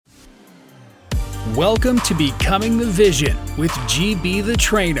Welcome to Becoming the Vision with GB the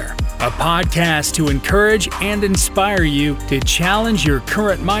Trainer, a podcast to encourage and inspire you to challenge your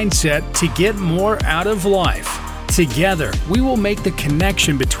current mindset to get more out of life. Together, we will make the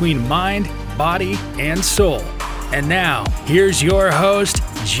connection between mind, body, and soul. And now, here's your host,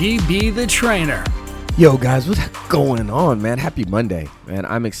 GB the Trainer. Yo guys, what's going on, man? Happy Monday, man.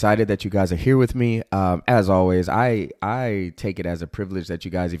 I'm excited that you guys are here with me. As always, I take it as a privilege that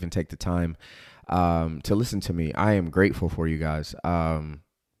you guys even take the time to listen to me. I am grateful for you guys.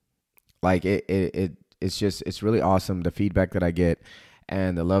 It's really awesome, the feedback that I get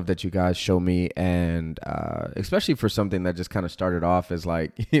and the love that you guys show me, and especially for something that just kind of started off as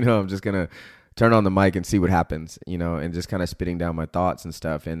like, I'm just gonna turn on the mic and see what happens, and just kind of spitting down my thoughts and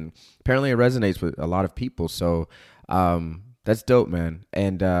stuff. And apparently it resonates with a lot of people. So that's dope, man.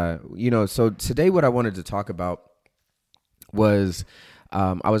 And, so today what I wanted to talk about was,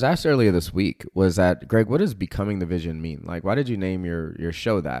 I was asked earlier this week, was that, Greg, what does Becoming the Vision mean? Like, why did you name your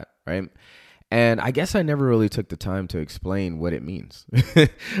show that, right? And I guess I never really took the time to explain what it means. All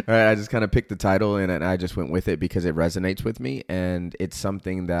right, I just kind of picked the title and I just went with it because it resonates with me. And it's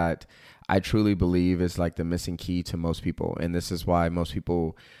something that I truly believe is like the missing key to most people. And this is why most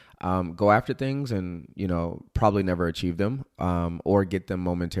people go after things and, probably never achieve them or get them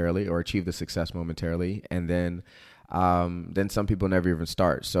momentarily or achieve the success momentarily. And then some people never even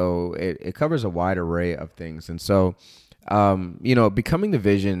start. So it covers a wide array of things. And so, Becoming the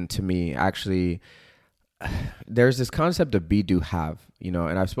Vision to me, actually, there's this concept of be, do, have, and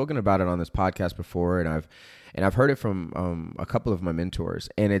I've spoken about it on this podcast before, and I've heard it from a couple of my mentors.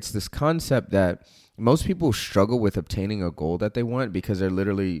 And it's this concept that most people struggle with obtaining a goal that they want because they're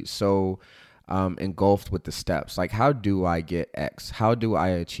literally so engulfed with the steps. Like, how do I get X? How do I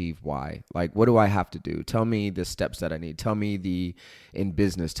achieve Y? Like, what do I have to do? Tell me the steps that I need. Tell me in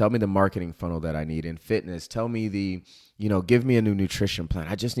business, tell me the marketing funnel that I need. In fitness, tell me give me a new nutrition plan.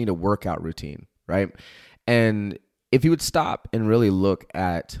 I just need a workout routine, right? And if you would stop and really look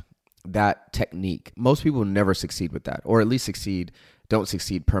at that technique, most people never succeed with that, or at least don't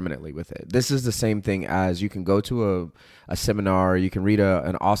succeed permanently with it. This is the same thing as you can go to a seminar, you can read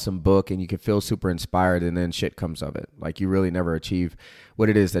an awesome book, and you can feel super inspired, and then shit comes of it. Like, you really never achieve what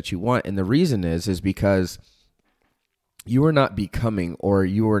it is that you want. And the reason is because you are not becoming, or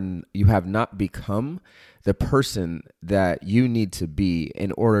you have not become the person that you need to be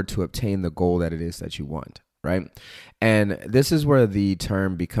in order to obtain the goal that it is that you want, right? And this is where the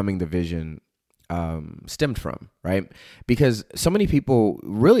term Becoming the Vision stemmed from, right? Because so many people,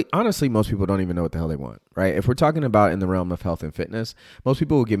 really, honestly, most people don't even know what the hell they want, right? If we're talking about in the realm of health and fitness, most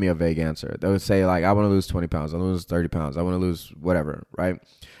people will give me a vague answer. They would say, like, I want to lose 20 pounds, I want to lose 30 pounds, I want to lose whatever, right?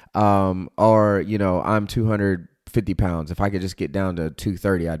 Or, I'm 250 pounds. If I could just get down to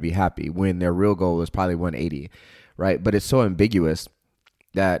 230, I'd be happy, when their real goal is probably 180, right? But it's so ambiguous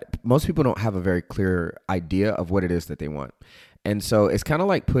that most people don't have a very clear idea of what it is that they want. And so it's kind of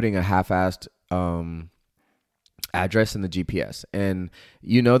like putting a half-assed address in the GPS, and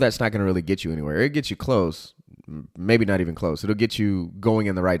that's not going to really get you anywhere. It gets you close, maybe not even close. It'll get you going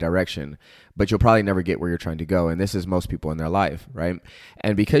in the right direction, but you'll probably never get where you're trying to go. And this is most people in their life, right?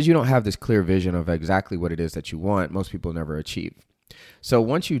 And because you don't have this clear vision of exactly what it is that you want, most people never achieve. So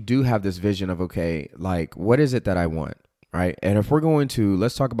once you do have this vision of, okay, like, what is it that I want, right? And if we're going to,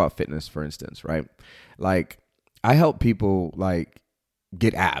 let's talk about fitness, for instance, right? Like, I help people, like,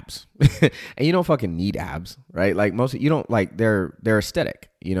 get abs and you don't fucking need abs, right? Like, you don't, like, they're aesthetic,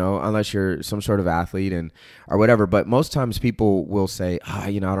 unless you're some sort of athlete or whatever. But most times people will say, I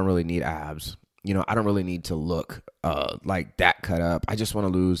don't really need abs. I don't really need to look like that cut up. I just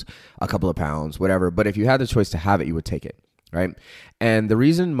want to lose a couple of pounds, whatever. But if you had the choice to have it, you would take it, right? And the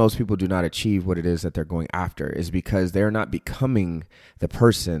reason most people do not achieve what it is that they're going after is because they're not becoming the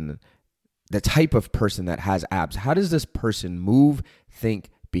type of person that has abs. How does this person move, think,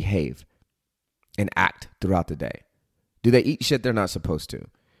 behave, and act throughout the day? Do they eat shit they're not supposed to?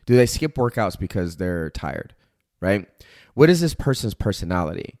 Do they skip workouts because they're tired, right? What is this person's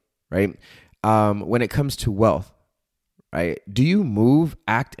personality, right? When it comes to wealth, right? Do you move,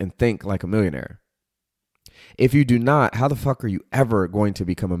 act, and think like a millionaire? If you do not, how the fuck are you ever going to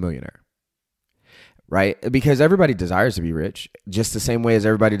become a millionaire? Right? Because everybody desires to be rich, just the same way as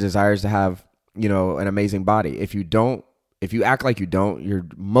everybody desires to have, an amazing body. If you act like you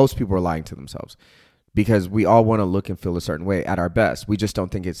don't, most people are lying to themselves, because we all want to look and feel a certain way at our best. We just don't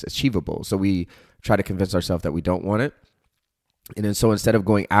think it's achievable. So we try to convince ourselves that we don't want it. And then so instead of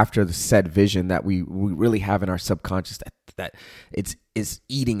going after the said vision that we really have in our subconscious that it's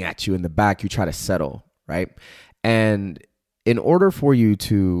eating at you in the back, you try to settle, right? And in order for you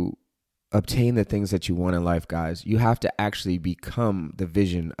to obtain the things that you want in life, guys, you have to actually become the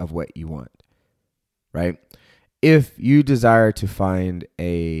vision of what you want, right? If you desire to find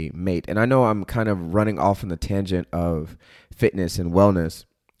a mate, and I know I'm kind of running off on the tangent of fitness and wellness,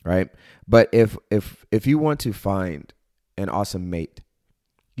 right? But if you want to find an awesome mate,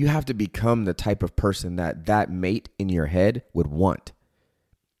 you have to become the type of person that mate in your head would want,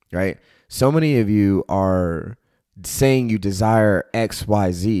 right? So many of you are saying you desire X,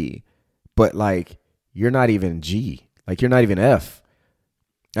 Y, Z, but like you're not even G, like you're not even F.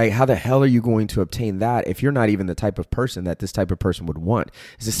 Like, how the hell are you going to obtain that if you're not even the type of person that this type of person would want?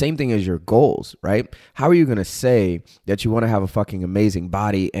 It's the same thing as your goals, right? How are you going to say that you want to have a fucking amazing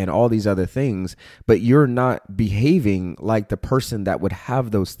body and all these other things, but you're not behaving like the person that would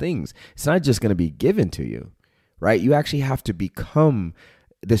have those things? It's not just going to be given to you, right? You actually have to become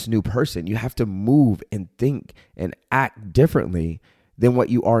this new person. You have to move and think and act differently than what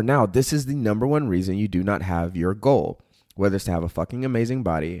you are now. This is the number one reason you do not have your goal. Whether it's to have a fucking amazing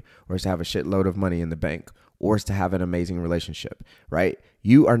body, or it's to have a shitload of money in the bank, or it's to have an amazing relationship, right?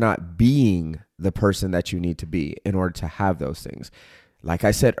 You are not being the person that you need to be in order to have those things. Like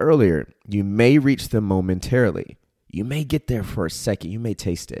I said earlier, you may reach them momentarily. You may get there for a second. You may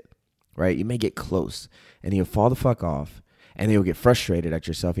taste it, right? You may get close and you'll fall the fuck off. And then you'll get frustrated at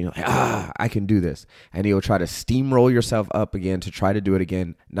yourself. And you're like, I can do this. And you'll try to steamroll yourself up again to try to do it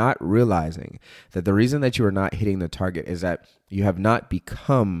again, not realizing that the reason that you are not hitting the target is that you have not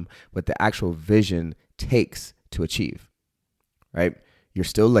become what the actual vision takes to achieve, right? You're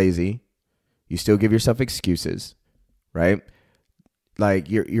still lazy. You still give yourself excuses, right? Like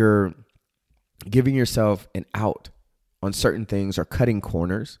you're giving yourself an out on certain things or cutting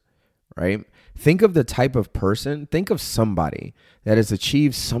corners, right? Think of the type of person, think of somebody that has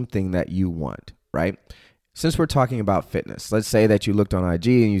achieved something that you want, right? Since we're talking about fitness, let's say that you looked on IG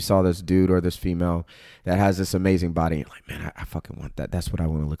and you saw this dude or this female that has this amazing body. And you're like, man, I fucking want that. That's what I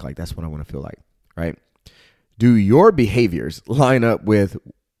want to look like. That's what I want to feel like, right? Do your behaviors line up with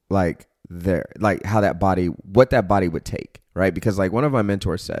like how that body, what that body would take, right? Because like one of my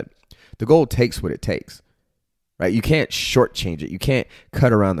mentors said, the goal takes what it takes, right? You can't shortchange it. You can't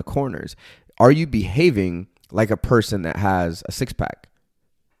cut around the corners. Are you behaving like a person that has a six-pack,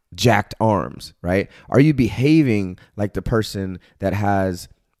 jacked arms, right? Are you behaving like the person that has,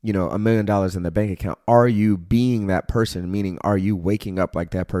 $1 million in the bank account? Are you being that person? Meaning, are you waking up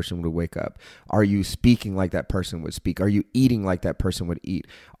like that person would wake up? Are you speaking like that person would speak? Are you eating like that person would eat?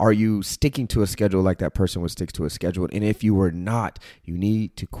 Are you sticking to a schedule like that person would stick to a schedule? And if you were not, you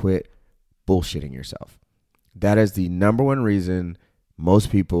need to quit bullshitting yourself. That is the number one reason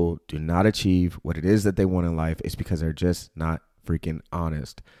most people do not achieve what it is that they want in life. Is because they're just not freaking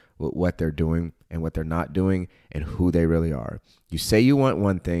honest with what they're doing and what they're not doing and who they really are. You say you want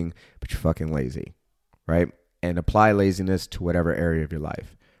one thing, but you're fucking lazy, right? And apply laziness to whatever area of your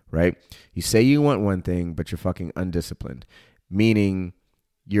life, right? You say you want one thing, but you're fucking undisciplined, meaning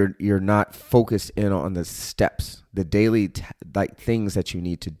you're not focused in on the steps, the daily things that you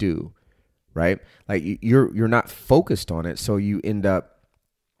need to do, right? Like you're not focused on it, so you end up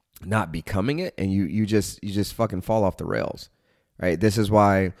not becoming it, and you just fucking fall off the rails, right? This is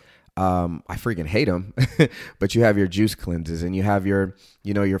why I freaking hate them. But you have your juice cleanses and you have your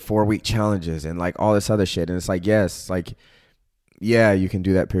 4-week challenges and like all this other shit, and it's like, yes, like yeah, you can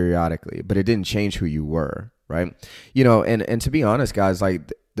do that periodically, but it didn't change who you were, right? And to be honest, guys,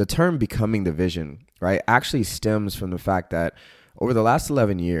 like the term becoming the vision, right, actually stems from the fact that over the last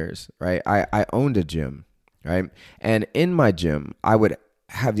 11 years, right, I owned a gym, right? And in my gym, I would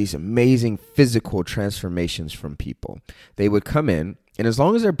have these amazing physical transformations from people. They would come in, and as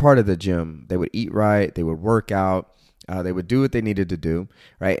long as they're part of the gym, they would eat right, they would work out, they would do what they needed to do,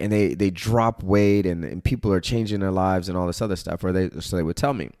 right? And they drop weight, and people are changing their lives and all this other stuff, so they would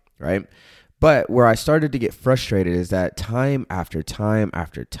tell me, right? But where I started to get frustrated is that time after time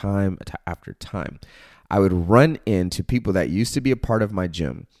after time after time, I would run into people that used to be a part of my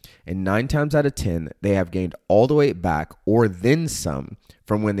gym, and 9 times out of 10, they have gained all the weight back or then some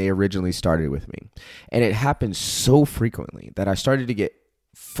from when they originally started with me. And it happened so frequently that I started to get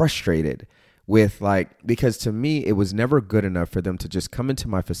frustrated with because to me, it was never good enough for them to just come into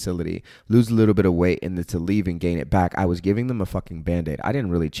my facility, lose a little bit of weight, and then to leave and gain it back. I was giving them a fucking Band-Aid. I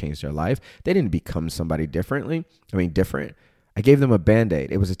didn't really change their life. They didn't become somebody different. I gave them a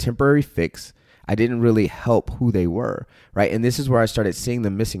Band-Aid. It was a temporary fix. I didn't really help who they were, right? And this is where I started seeing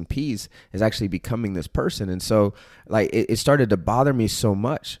the missing piece is actually becoming this person. And so it started to bother me so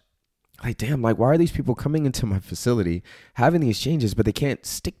much. Like, damn, why are these people coming into my facility, having these changes, but they can't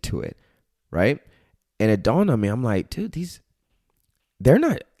stick to it, right? And it dawned on me, I'm like, dude,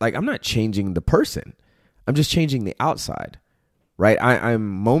 I'm not changing the person. I'm just changing the outside, right? I'm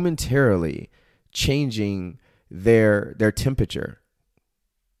momentarily changing their temperature,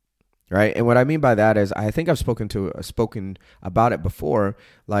 right? And what I mean by that is, I think I've spoken about it before.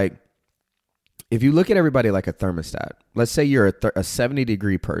 Like, if you look at everybody like a thermostat, let's say you're a 70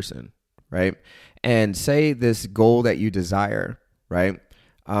 degree person, right? And say this goal that you desire, right?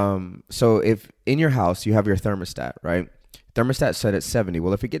 So if in your house you have your thermostat, right? Thermostat set at 70.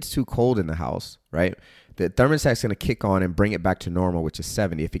 Well, if it gets too cold in the house, right, the thermostat's going to kick on and bring it back to normal, which is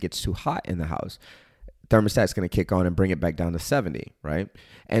 70. If it gets too hot in the house, thermostat's going to kick on and bring it back down to 70, right?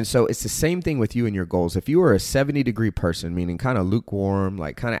 And so it's the same thing with you and your goals. If you are a 70 degree person, meaning kind of lukewarm,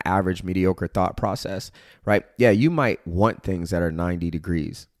 like kind of average, mediocre thought process, right? Yeah, you might want things that are 90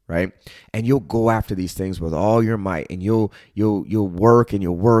 degrees, right? And you'll go after these things with all your might, and you'll work and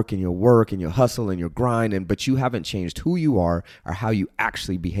you'll work and you'll work and you'll hustle and you'll grind, but you haven't changed who you are or how you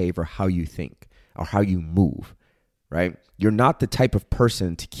actually behave or how you think or how you move, right? You're not the type of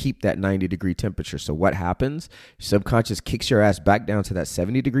person to keep that 90 degree temperature. So what happens? Your subconscious kicks your ass back down to that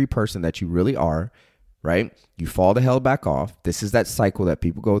 70 degree person that you really are, right? You fall the hell back off. This is that cycle that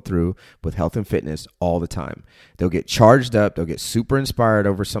people go through with health and fitness all the time. They'll get charged up. They'll get super inspired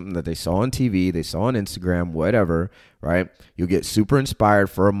over something that they saw on TV, they saw on Instagram, whatever, right? You'll get super inspired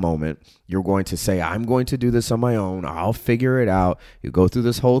for a moment. You're going to say, I'm going to do this on my own. I'll figure it out. You go through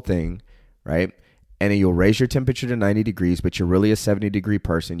this whole thing, right? And then you'll raise your temperature to 90 degrees, but you're really a 70 degree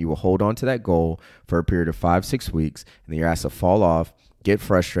person. You will hold on to that goal for a period of 5-6 weeks, and then your ass will fall off, get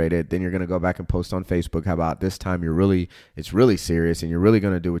frustrated. Then you're going to go back and post on Facebook how about this time it's really serious and you're really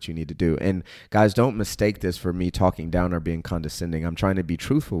going to do what you need to do. And guys, don't mistake this for me talking down or being condescending. I'm trying to be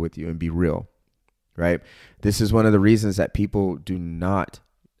truthful with you and be real, right? This is one of the reasons that people do not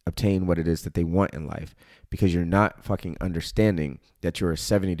obtain what it is that they want in life, because you're not fucking understanding that you're a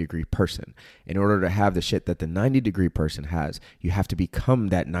 70 degree person. In order to have the shit that the 90 degree person has, you have to become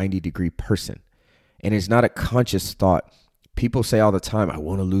that 90 degree person. And it's not a conscious thought. People say all the time, I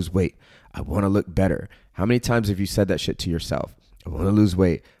want to lose weight. I want to look better. How many times have you said that shit to yourself? I want to lose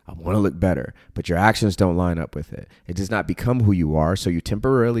weight. I want to look better. But your actions don't line up with it. It does not become who you are. So you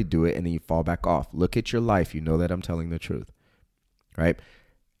temporarily do it and then you fall back off. Look at your life. You know that I'm telling the truth, right?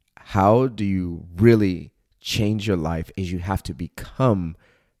 How do you really change your life is you have to become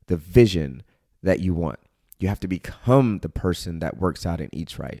the vision that you want. You have to become the person that works out and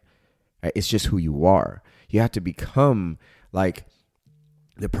eats right. It's just who you are. You have to become like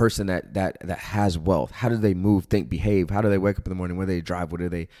the person that has wealth. How do they move, think, behave? How do they wake up in the morning? Where do they drive? What do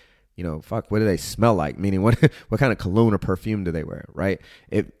they, what do they smell like? Meaning what kind of cologne or perfume do they wear, right?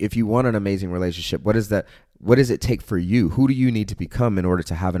 If you want an amazing relationship, what does it take for you? Who do you need to become in order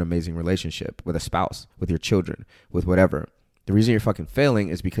to have an amazing relationship with a spouse, with your children, with whatever? The reason you're fucking failing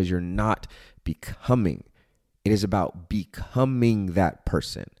is because you're not becoming. It is about becoming that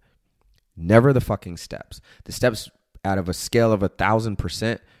person. Never the fucking steps. The steps out of a scale of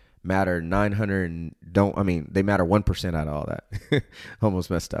 1,000% matter 900 and they matter 1% out of all that. Almost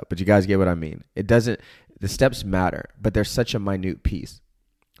messed up, but you guys get what I mean. The steps matter, but they're such a minute piece,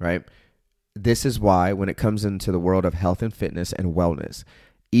 right? This is why when it comes into the world of health and fitness and wellness,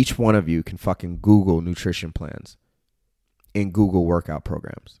 each one of you can fucking Google nutrition plans and Google workout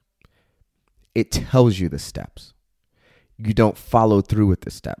programs. It tells you the steps. You don't follow through with the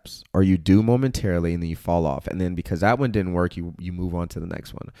steps, or you do momentarily and then you fall off. And then because that one didn't work, you move on to the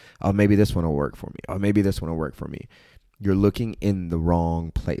next one. Oh, maybe this one will work for me. Oh, maybe this one will work for me. You're looking in the wrong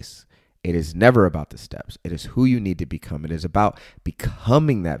place. It is never about the steps. It is who you need to become. It is about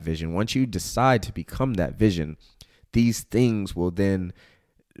becoming that vision. Once you decide to become that vision, these things will then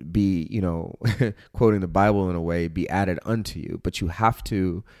be, quoting the Bible in a way, be added unto you. But you have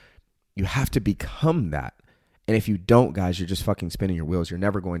to become that. And if you don't, guys, you're just fucking spinning your wheels. You're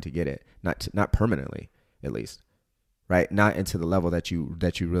never going to get it. Not permanently, at least, right? Not into the level that you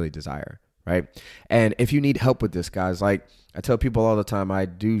really desire, right? And if you need help with this, guys, like I tell people all the time, I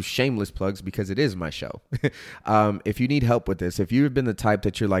do shameless plugs because it is my show. If you need help with this, if you've been the type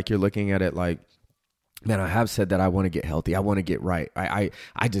that you're looking at it like, man, I have said that I want to get healthy. I want to get right. I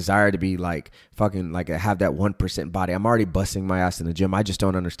desire to be have that 1% body. I'm already busting my ass in the gym. I just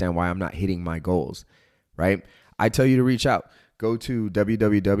don't understand why I'm not hitting my goals, right? I tell you to reach out. Go to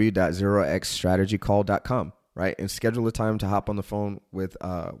www.zeroxstrategycall.com, right? And schedule a time to hop on the phone with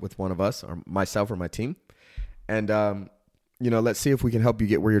one of us or myself or my team. And, let's see if we can help you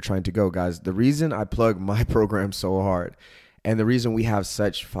get where you're trying to go, guys. The reason I plug my program so hard and the reason we have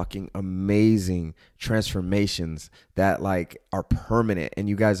such fucking amazing transformations that are permanent, and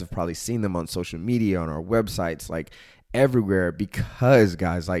you guys have probably seen them on social media, on our websites, everywhere because,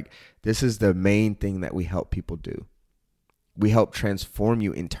 guys, like, this is the main thing that we help people do. We help transform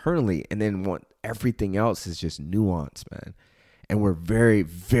you internally, and then want everything else is just nuance, man. And we're very,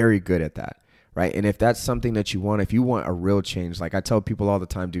 very good at that, right? And if that's something that you want, if you want a real change, like I tell people all the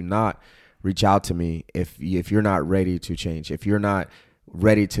time, do not reach out to me if you're not ready to change, if you're not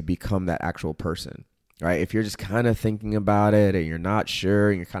ready to become that actual person, right? If you're just kind of thinking about it and you're not sure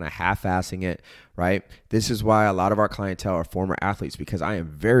and you're kind of half-assing it, right? This is why a lot of our clientele are former athletes, because I am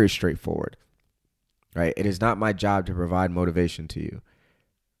very straightforward, right? It is not my job to provide motivation to you,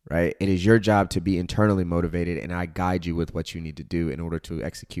 right? It is your job to be internally motivated, and I guide you with what you need to do in order to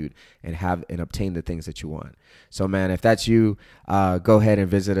execute and have and obtain the things that you want. So, man, if that's you, go ahead and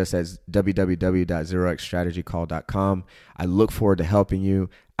visit us at www.zeroxstrategycall.com. I look forward to helping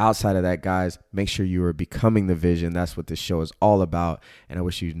you. Outside of that, guys, make sure you are becoming the vision. That's what this show is all about. And I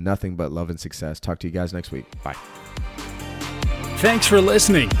wish you nothing but love and success. Talk to you guys next week. Bye. Thanks for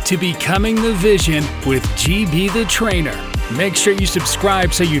listening to Becoming the Vision with GB the Trainer. Make sure you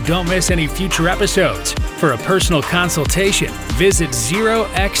subscribe so you don't miss any future episodes. For a personal consultation, visit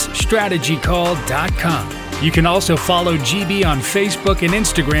zeroxstrategycall.com. You can also follow GB on Facebook and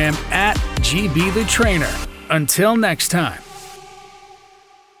Instagram at GB the Trainer. Until next time.